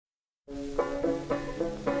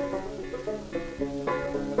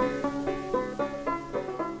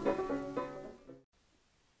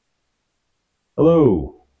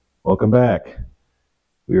Hello, welcome back.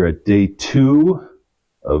 We are at day 2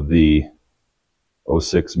 of the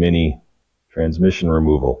 06 Mini transmission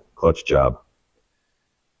removal clutch job.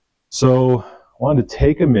 So I wanted to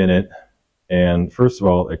take a minute and first of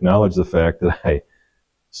all acknowledge the fact that I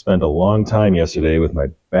spent a long time yesterday with my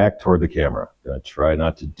back toward the camera. I'm going to try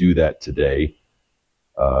not to do that today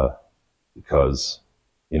because,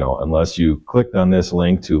 you know, unless you clicked on this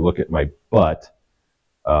link to look at my butt,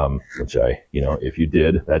 which if you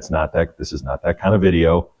did, this is not that kind of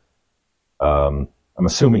video. I'm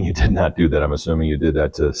assuming you did not do that. I'm assuming you did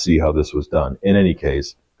that to see how this was done. In any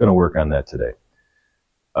case, going to work on that today.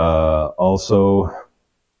 Also,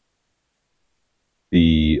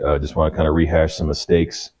 just want to kind of rehash some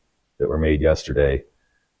mistakes that were made yesterday.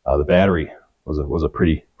 The battery was a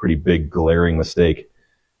pretty big glaring mistake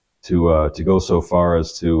to go so far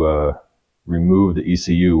as to remove the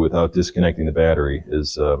ECU without disconnecting the battery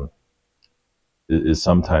is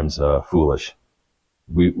sometimes foolish.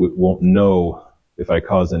 We won't know if I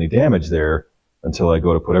caused any damage there until I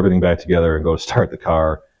go to put everything back together and go to start the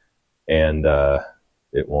car, and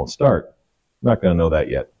it won't start. I'm not going to know that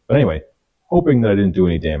yet. But anyway, hoping that I didn't do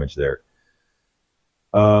any damage there.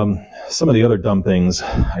 Some of the other dumb things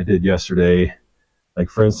I did yesterday, like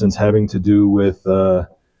for instance having to do with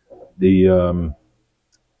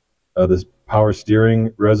this power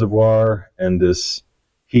steering reservoir and this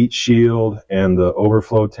heat shield and the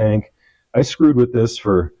overflow tank. I screwed with this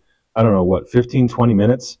for, I don't know, what, 15, 20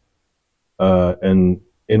 minutes. And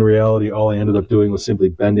in reality, all I ended up doing was simply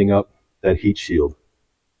bending up that heat shield.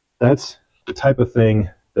 That's the type of thing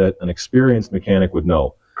that an experienced mechanic would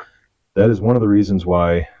know. That is one of the reasons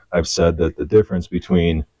why I've said that the difference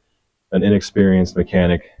between an inexperienced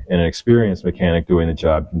mechanic and an experienced mechanic doing the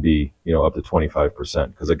job can be, up to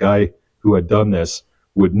 25%. Because a guy who had done this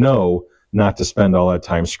would know not to spend all that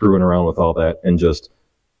time screwing around with all that and just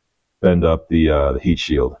bend up the heat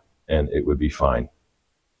shield, and it would be fine.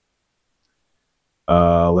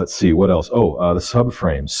 Let's see, what else? Oh, the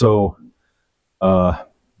subframe. So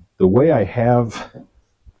the way I have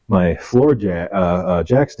my floor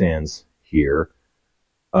jack stands here,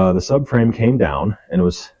 the subframe came down and it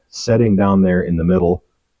was setting down there in the middle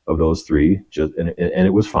of those three, and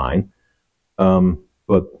it was fine.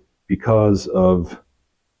 But because of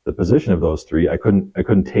the position of those three, I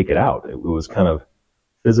couldn't take it out. It was kind of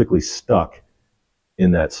physically stuck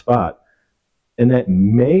in that spot. And that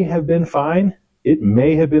may have been fine. It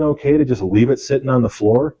may have been okay to just leave it sitting on the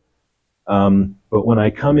floor. But when I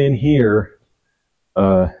come in here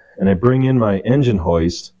and I bring in my engine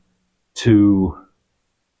hoist to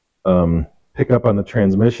pick up on the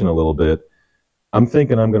transmission a little bit, I'm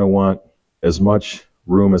thinking I'm going to want as much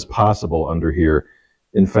room as possible under here.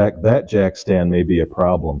 In fact, that jack stand may be a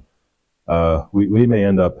problem. We may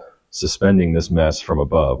end up suspending this mess from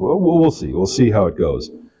above. We'll see. We'll see how it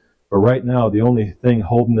goes. But right now, the only thing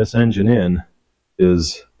holding this engine in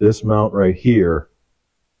is this mount right here.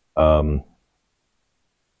 Yeah,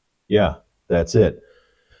 that's it.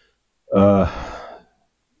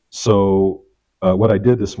 So what I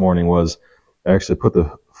did this morning was I actually put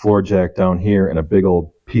the floor jack down here and a big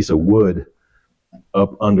old piece of wood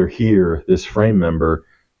up under here, this frame member,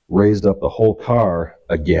 raised up the whole car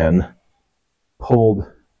again, pulled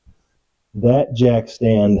that jack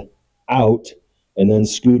stand out, and then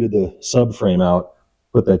scooted the subframe out,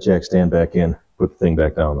 put that jack stand back in, put the thing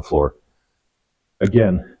back down on the floor.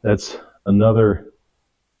 Again, that's another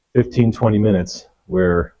 15, 20 minutes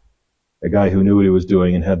where a guy who knew what he was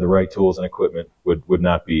doing and had the right tools and equipment would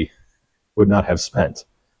not have spent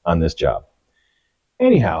on this job.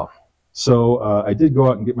 Anyhow, so I did go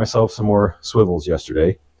out and get myself some more swivels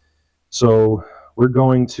yesterday. So we're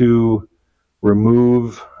going to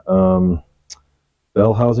remove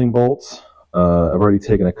bell housing bolts. I've already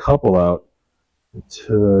taken a couple out.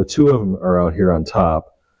 Two of them are out here on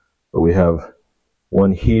top, but we have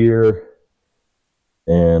one here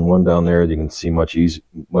and one down there that you can see much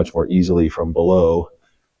more easily from below.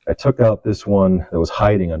 I took out this one that was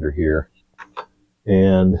hiding under here,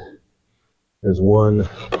 and there's one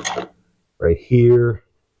right here,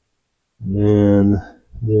 and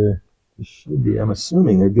there should be, I'm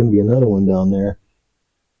assuming there's going to be another one down there.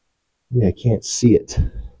 Yeah, I can't see it.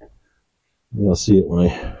 Maybe I'll see it when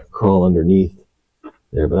I crawl underneath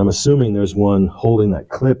there, but I'm assuming there's one holding that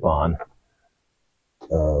clip on.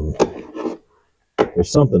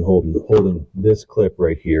 There's something holding this clip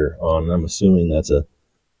right here on. I'm assuming that's a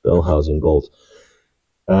bell housing bolt.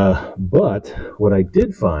 But what I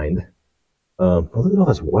did find look at all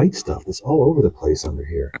this white stuff that's all over the place under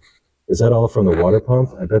here. Is that all from the water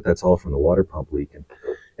pump? I bet that's all from the water pump leaking.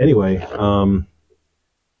 Anyway,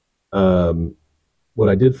 what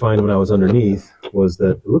I did find when I was underneath was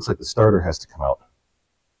that it looks like the starter has to come out,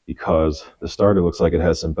 because the starter looks like it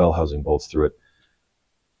has some bell housing bolts through it.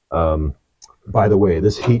 By the way,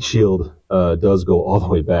 this heat shield does go all the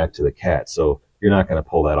way back to the cat, so you're not going to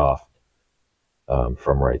pull that off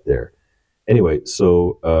from right there. Anyway,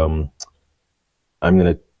 so I'm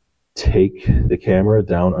going to take the camera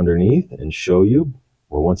down underneath and show you.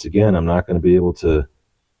 Well, once again, I'm not going to be able to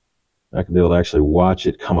actually watch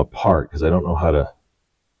it come apart, because I don't know how to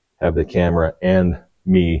have the camera and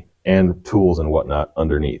me and tools and whatnot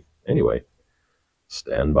underneath. Anyway,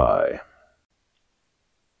 stand by.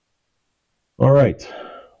 All right,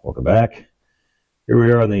 welcome back. Here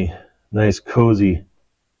we are on the nice cozy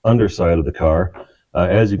underside of the car.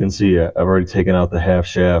 As you can see, I've already taken out the half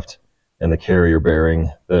shaft and the carrier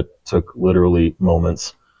bearing. That took literally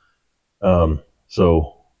moments.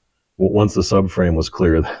 So once the subframe was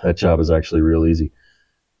clear, that job is actually real easy.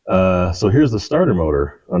 So here's the starter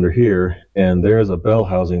motor under here, and there's a bell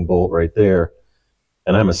housing bolt right there.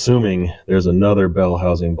 And I'm assuming there's another bell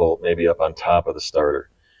housing bolt maybe up on top of the starter.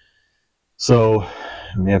 So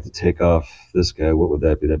we have to take off this guy. What would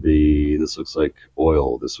that be? This looks like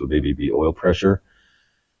oil. This would maybe be oil pressure,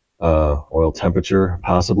 oil temperature,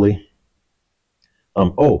 possibly.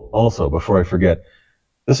 Oh, also, before I forget,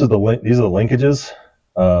 these are the linkages.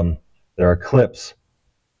 There are clips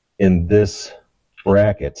in this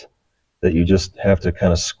bracket that you just have to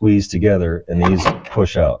kind of squeeze together, and these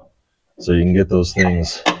push out. So you can get those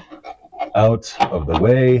things out of the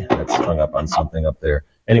way. That's hung up on something up there.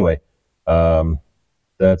 Anyway,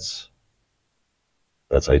 that's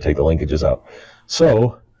how you take the linkages out.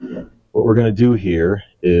 So what we're going to do here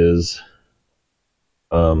is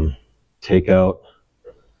take out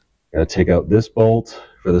this bolt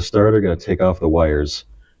for the starter. Got to take off the wires.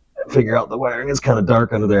 Figure out the wiring. It's kind of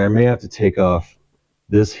dark under there. I may have to take off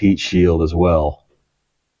this heat shield as well.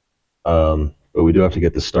 But we do have to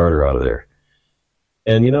get the starter out of there.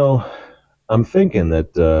 And you know, I'm thinking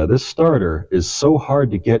that this starter is so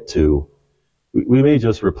hard to get to, we may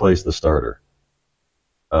just replace the starter.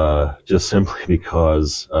 Just simply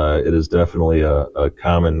because it is definitely a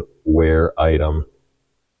common wear item,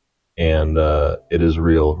 and it is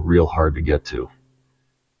real hard to get to.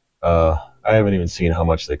 I haven't even seen how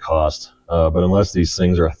much they cost, but unless these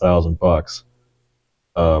things are $1,000,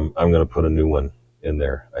 I'm going to put a new one in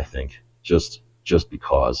there, I think, just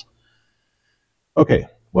because. Okay,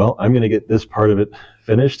 well, I'm going to get this part of it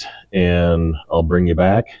finished, and I'll bring you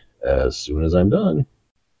back as soon as I'm done.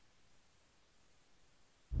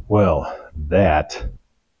 Well, that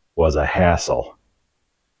was a hassle.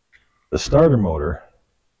 The starter motor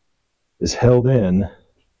is held in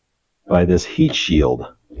by this heat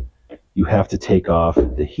shield. You have to take off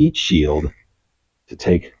the heat shield to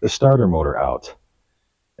take the starter motor out.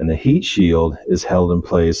 And the heat shield is held in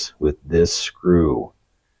place with this screw.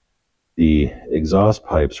 The exhaust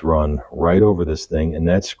pipes run right over this thing, and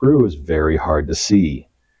that screw is very hard to see.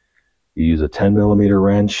 You use a 10mm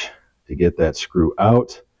wrench to get that screw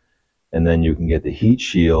out, and then you can get the heat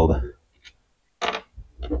shield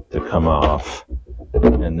to come off,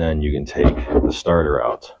 and then you can take the starter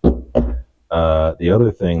out. The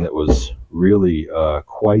other thing that was really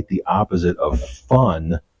quite the opposite of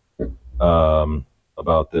fun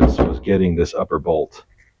about this was getting this upper bolt.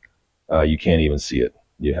 You can't even see it.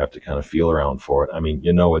 You have to kind of feel around for it. I mean,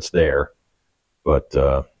 you know it's there, but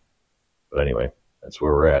anyway, that's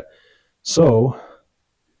where we're at. So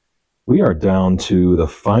we are down to the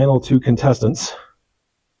final two contestants.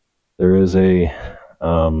 There is a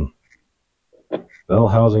bell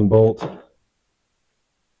housing bolt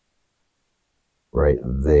right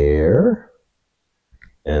there,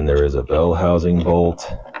 and there is a bell housing bolt.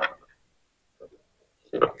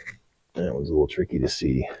 That was a little tricky to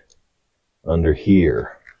see under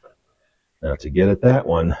here. Now to get at that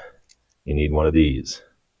one, you need one of these,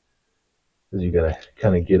 because you gotta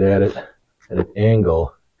kind of get at it at an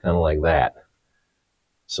angle, kind of like that.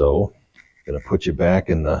 So I'm gonna put you back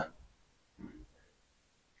in the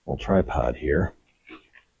little tripod here.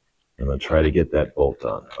 I'm gonna try to get that bolt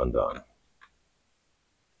undone.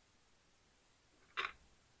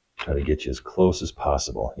 Try to get you as close as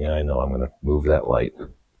possible. Yeah, I know, I'm gonna move that light.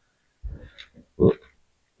 Oop,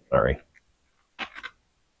 sorry.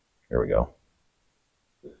 There we go.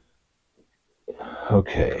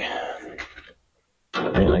 Okay.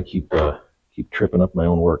 Man, I keep tripping up my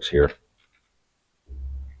own works here.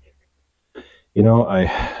 You know,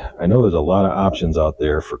 I know there's a lot of options out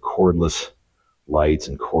there for cordless lights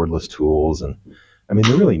and cordless tools. And I mean,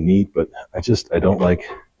 they're really neat, but I don't like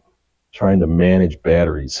trying to manage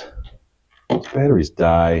batteries. Batteries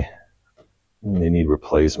die. They need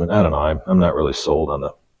replacement. I don't know. I'm not really sold on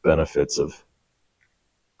the benefits of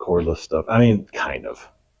cordless stuff. I mean, kind of.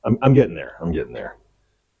 I'm getting there. I'm getting there.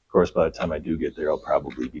 Of course, by the time I do get there, I'll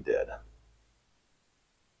probably be dead.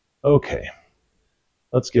 Okay.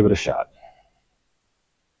 Let's give it a shot.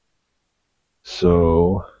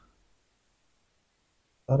 So,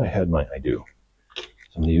 I thought I do. So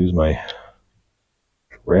I'm going to use my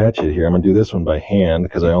ratchet here. I'm going to do this one by hand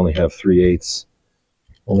because I only have 3/8.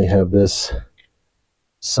 Only have this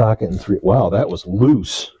socket and 3. Wow, that was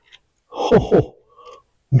loose. Oh,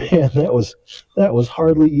 man, that was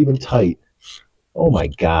hardly even tight. Oh my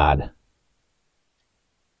God.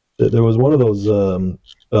 There was one of those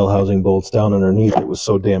bell housing bolts down underneath that was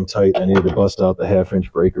so damn tight I needed to bust out the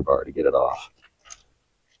 1/2-inch breaker bar to get it off.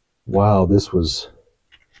 Wow, this was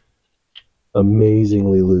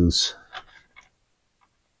amazingly loose.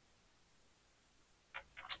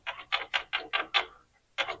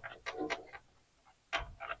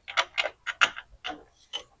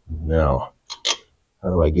 Now, how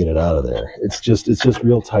do I get it out of there? It's just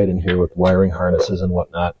real tight in here with wiring harnesses and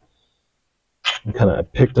whatnot. I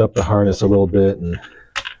picked up the harness a little bit and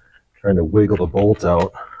trying to wiggle the bolt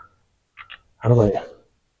out. How do I?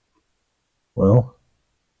 Well,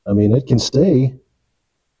 I mean, it can stay.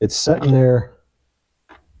 It's sitting there.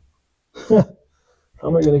 How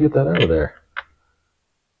am I going to get that out of there?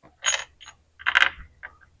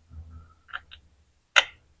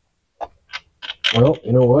 Well,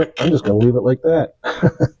 you know what? I'm just going to leave it like that.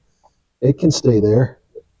 It can stay there.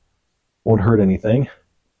 Won't hurt anything.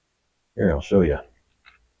 Here, I'll show you.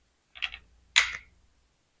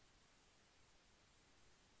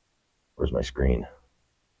 Where's my screen?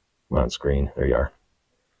 Come on, screen. There you are.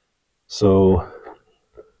 So,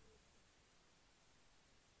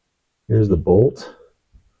 here's the bolt.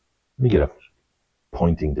 Let me get a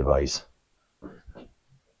pointing device.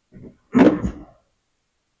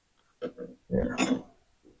 There.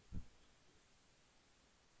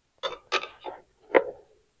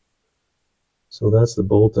 So that's the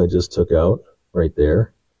bolt I just took out right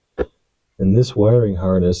there. And this wiring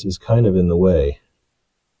harness is kind of in the way.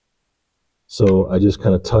 So I just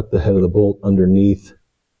kind of tuck the head of the bolt underneath.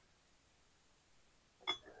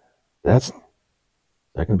 Is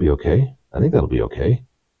that going to be okay? I think that'll be okay.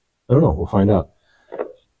 I don't know. We'll find out.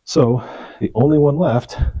 So the only one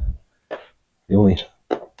left, the only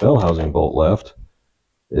bell housing bolt left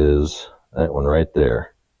is that one right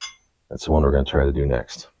there. That's the one we're going to try to do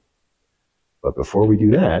next. But before we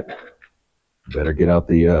do that, better get out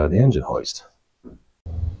the engine hoist.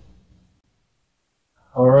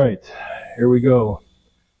 All right, here we go.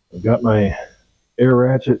 I've got my air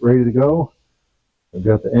ratchet ready to go. I've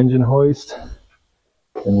got the engine hoist,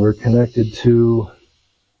 and we're connected to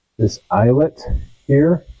this eyelet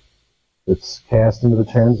here that's cast into the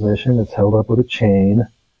transmission. It's held up with a chain.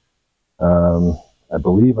 I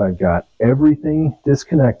believe I've got everything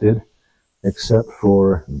disconnected except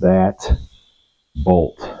for that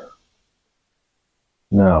bolt.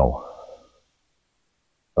 Now,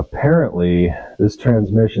 apparently this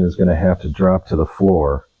transmission is going to have to drop to the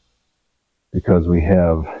floor because we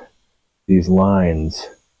have these lines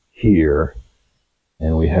here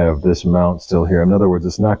and we have this mount still here. In other words,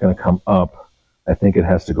 it's not going to come up. I think it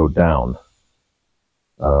has to go down.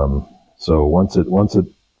 So once it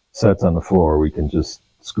sets on the floor, we can just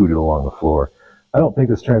scoot it along the floor. I don't think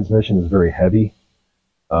this transmission is very heavy,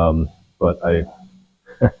 but I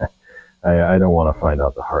don't want to find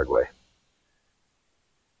out the hard way.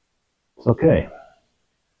 It's okay.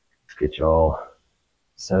 Let's get you all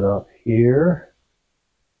set up here.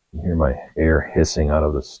 You can hear my air hissing out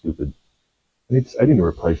of the stupid... I need to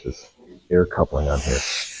replace this air coupling on here.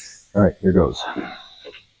 All right, here goes.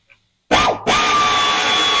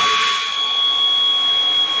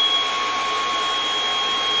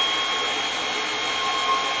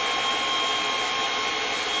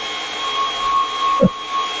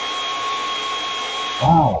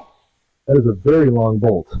 Wow, that is a very long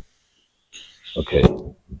bolt. Okay,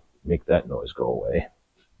 make that noise go away.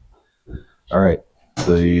 All right,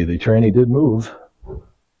 the tranny did move,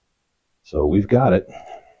 so we've got it.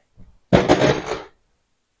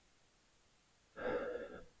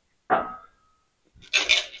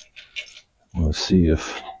 Let's see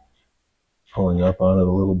if pulling up on it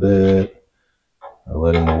a little bit, or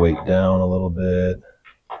letting the weight down a little bit.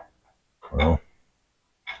 Well,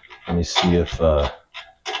 let me see if,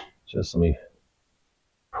 just let me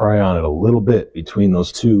pry on it a little bit between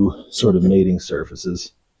those two sort of mating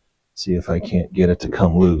surfaces. See if I can't get it to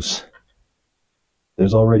come loose.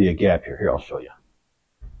 there's already a gap here. Here, I'll show you.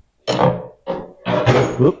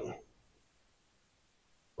 Whoop.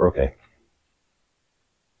 We're okay.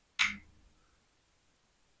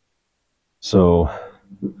 So,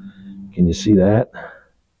 can you see that?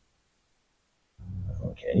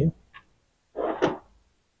 Oh, can you?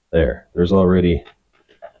 There. There's already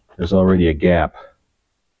a gap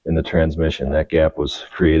in the transmission. That gap was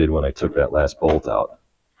created when I took that last bolt out.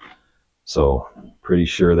 So, pretty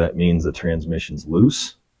sure that means the transmission's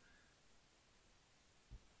loose.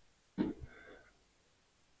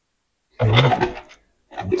 I'm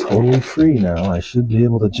totally free now. I should be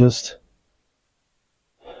able to just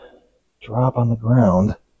drop on the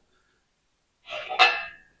ground.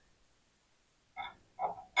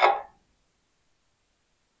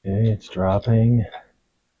 Okay, it's dropping.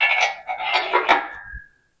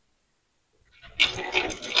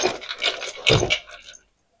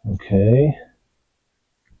 Okay,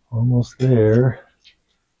 almost there.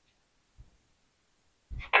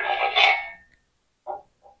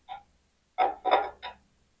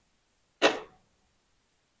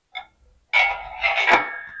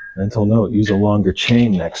 Mental note, use a longer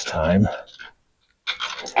chain next time.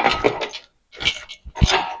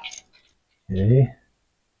 Okay.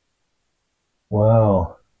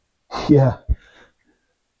 Wow. Yeah.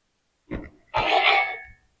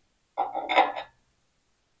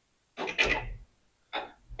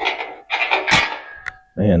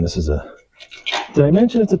 Man, this is a... Did I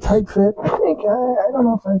mention it's a tight fit? I think, I don't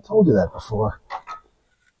know if I told you that before.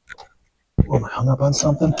 Oh, am I hung up on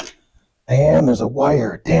something? I am, there's a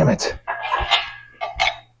wire, damn it.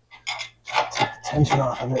 Take the tension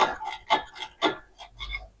off of it.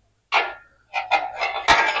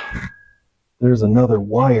 There's another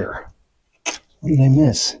wire. What did I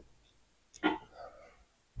miss?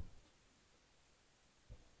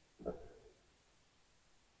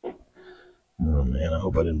 Oh man, I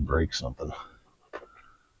hope I didn't break something.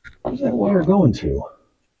 Where's that wire going to?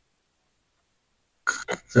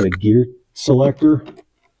 Is that a gear selector?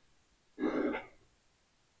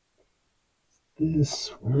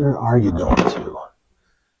 Where are you going to?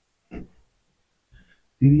 Do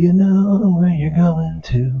you know where you're going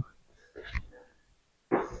to?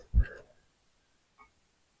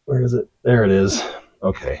 Where is it? There it is.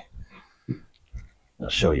 Okay. I'll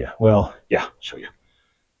show you. Well, yeah, I'll show you.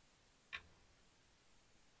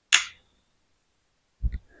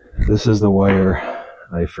 This is the wire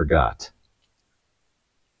I forgot.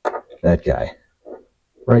 That guy.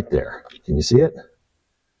 Right there. Can you see it?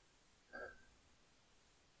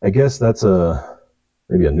 I guess that's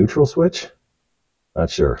maybe a neutral switch? Not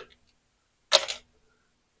sure.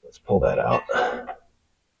 Let's pull that out.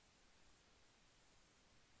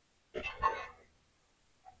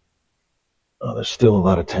 Oh, there's still a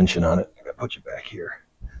lot of tension on it. I gotta put you back here.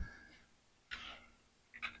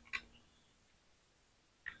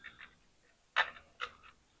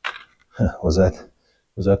 Was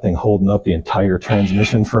that thing holding up the entire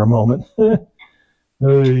transmission for a moment?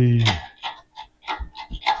 Hey.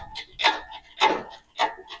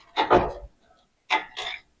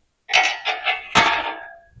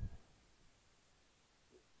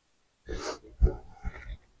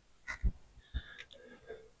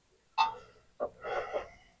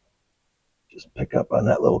 Just pick up on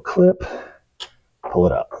that little clip, pull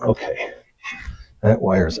it out. Okay, that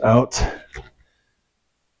wire's out.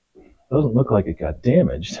 Doesn't look like it got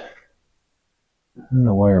damaged. And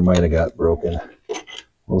the wire might have got broken.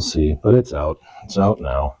 We'll see, but it's out. It's out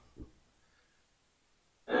now.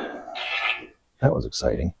 That was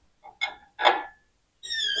exciting.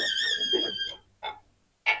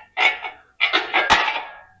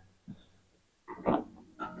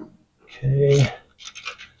 Okay.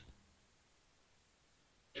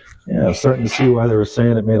 Yeah, I was starting to see why they were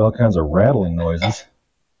saying it made all kinds of rattling noises.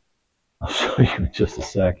 I'll show you in just a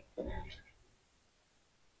sec.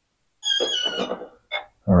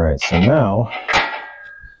 All right, so now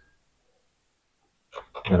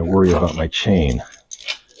I got to worry about my chain.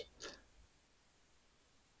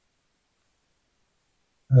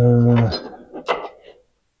 Am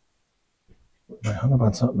I hung up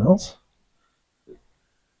on something else?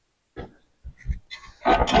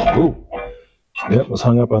 Ooh. Yep, was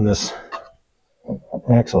hung up on this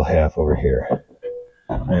axle half over here.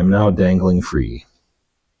 I am now dangling free.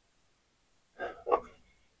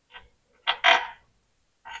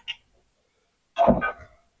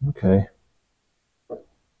 Okay.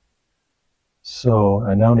 So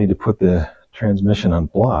I now need to put the transmission on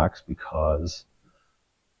blocks because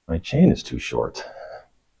my chain is too short.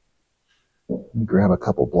 Let me grab a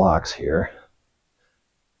couple blocks here.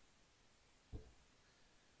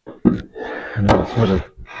 And I'll sort of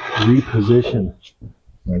reposition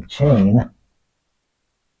my chain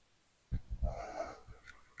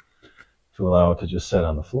to allow it to just set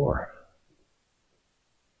on the floor.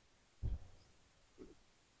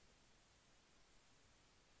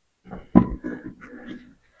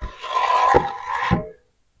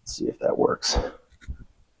 Let's see if that works.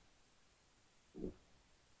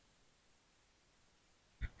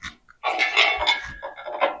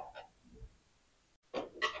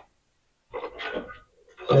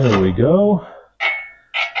 There we go.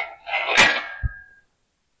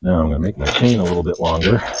 Now I'm going to make my chain a little bit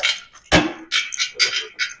longer.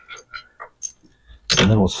 And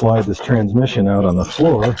then we'll slide this transmission out on the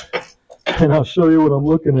floor. And I'll show you what I'm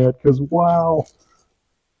looking at, because wow.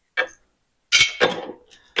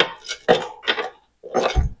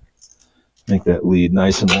 Make that lead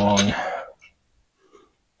nice and long.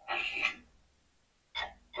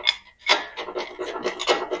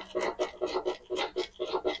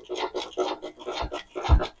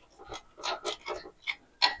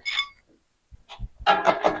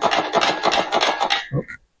 Oh,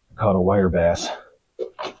 caught a wire bass.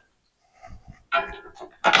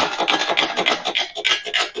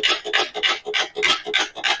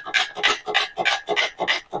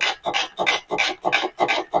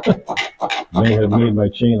 May have made my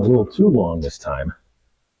chain a little too long this time.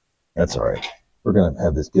 That's all right. We're going to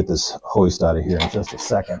have this get this hoist out of here in just a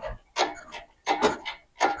second.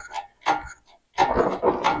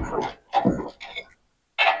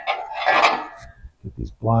 Get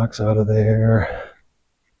these blocks out of there.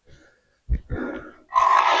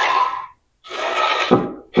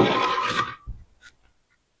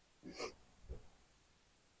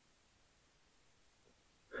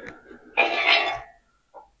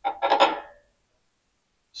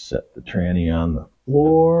 Set the tranny on the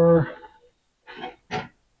floor.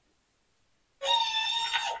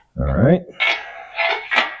 All right.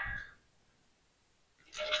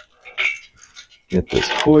 Get this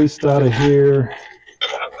hoist out of here.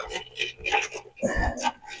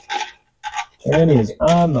 Tranny is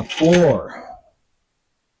on the floor.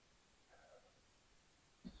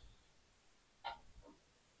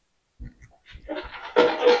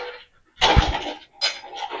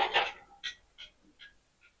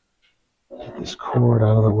 This cord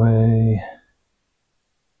out of the way.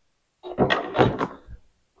 Put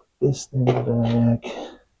this thing back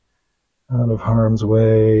out of harm's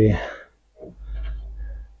way.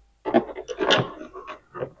 I'm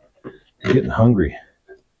getting hungry.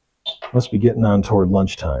 Must be getting on toward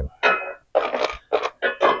lunchtime. Of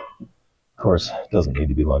course, it doesn't need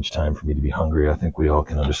to be lunchtime for me to be hungry. I think we all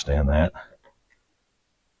can understand that.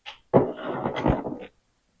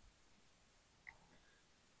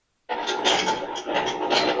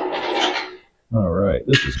 All right,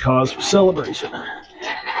 this is cause for celebration.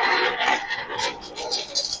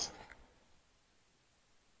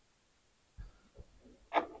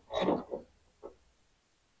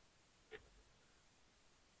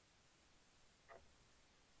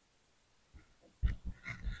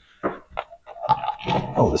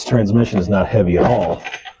 Oh, this transmission is not heavy at all.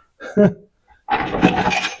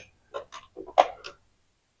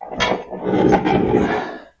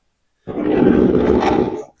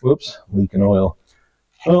 Whoops, leaking oil.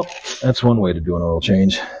 Well, that's one way to do an oil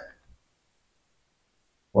change.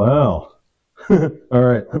 Wow. All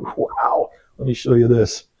right. Wow. Let me show you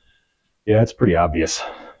this. Yeah, it's pretty obvious.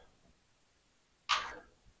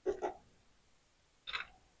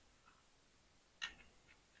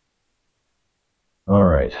 All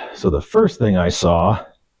right. So the first thing I saw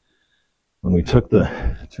when we took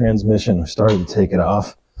the transmission, started to take it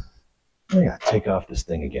off. I gotta take off this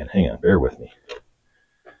thing again. Hang on, bear with me.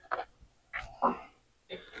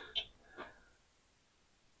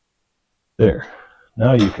 There.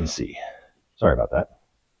 Now you can see. Sorry about that.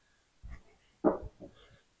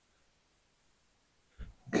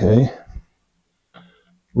 Okay.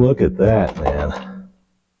 Look at that, man.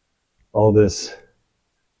 All this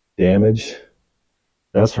damage.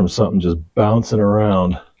 That's from something just bouncing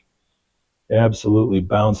around. Absolutely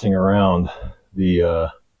bouncing around the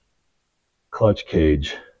clutch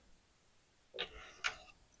cage.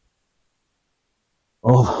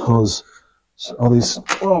 All these,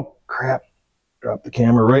 oh crap. Drop the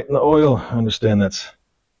camera right in the oil. I understand that's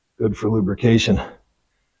good for lubrication.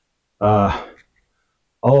 All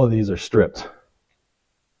of these are stripped.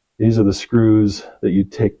 These are the screws that you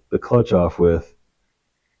take the clutch off with,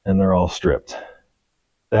 and they're all stripped.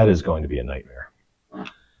 That is going to be a nightmare.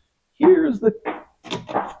 Here's the...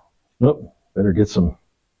 Nope, better get some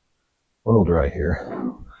oil dry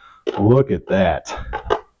here. Look at that.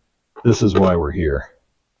 This is why we're here.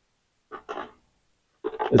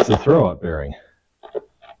 It's the throwout bearing.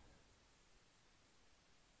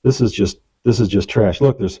 This is just trash.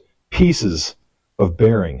 Look, there's pieces of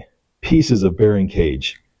bearing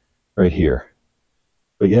cage right here.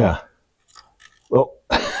 But yeah, well,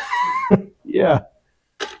 yeah,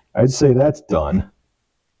 I'd say that's done.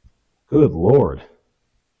 Good Lord.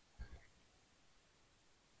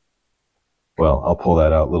 Well, I'll pull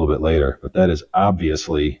that out a little bit later, but that is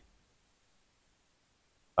obviously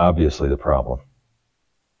the problem.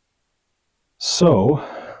 So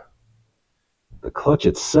the clutch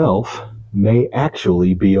itself may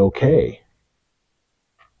actually be okay.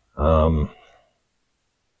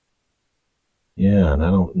 Yeah, and I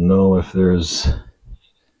don't know if there's,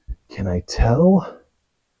 can I tell?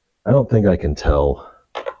 I don't think I can tell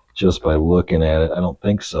just by looking at it. I don't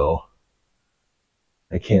think so.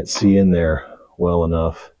 I can't see in there well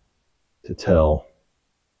enough to tell.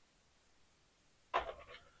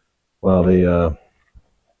 Well, the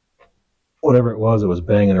whatever it was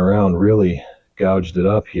banging around really gouged it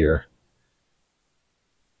up here.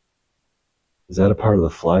 Is that a part of the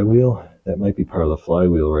flywheel? That might be part of the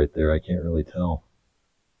flywheel right there. I can't really tell.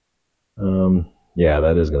 Yeah,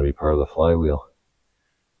 that is going to be part of the flywheel.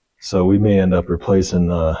 So we may end up replacing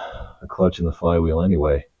the clutch and the flywheel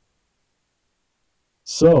anyway.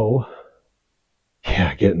 So,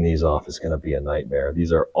 yeah, getting these off is going to be a nightmare.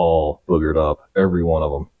 These are all boogered up, every one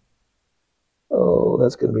of them. Oh,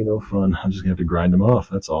 that's going to be no fun. I'm just going to have to grind them off,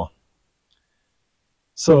 that's all.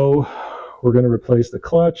 So, we're going to replace the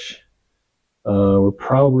clutch. We're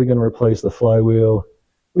probably going to replace the flywheel.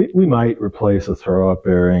 We might replace the throw-out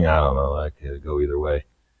bearing. I don't know. That could go either way.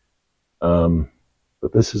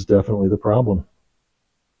 But this is definitely the problem.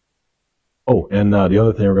 Oh, and the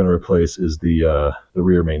other thing we're going to replace is the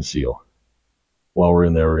rear main seal. While we're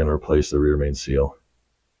in there, we're going to replace the rear main seal.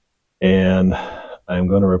 And I'm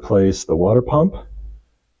going to replace the water pump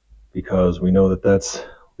because we know that that's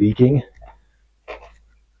leaking.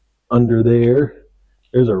 Under there,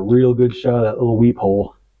 there's a real good shot of that little weep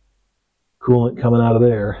hole. Coolant coming out of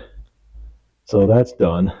there. So that's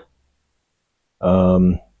done.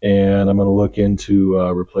 And I'm going to look into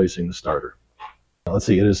replacing the starter. Now, let's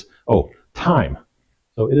see, it is, time.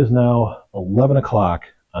 So it is now 11 o'clock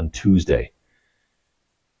on Tuesday.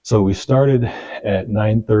 So we started at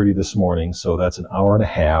 9:30 this morning, so that's an hour and a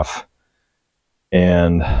half.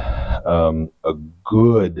 And a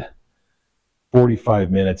good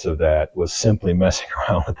 45 minutes of that was simply messing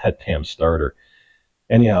around with that damn starter.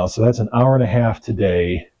 Anyhow, so that's an hour and a half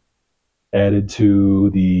today, added to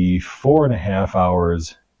the 4.5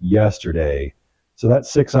 hours yesterday. So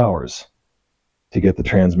that's 6 hours to get the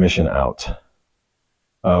transmission out.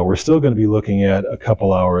 We're still going to be looking at a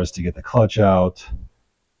couple hours to get the clutch out.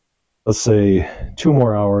 Let's say 2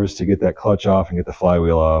 more hours to get that clutch off and get the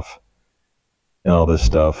flywheel off and all this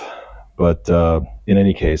stuff. But in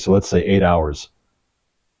any case, so let's say 8 hours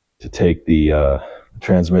to take the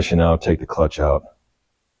transmission out, take the clutch out.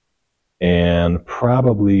 And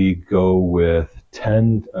probably go with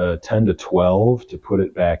 10 to 12 to put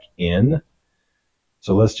it back in.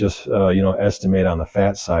 So let's just, estimate on the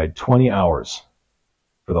fat side, 20 hours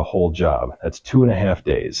for the whole job. That's 2.5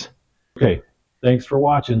 days. Okay, thanks for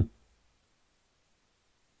watching.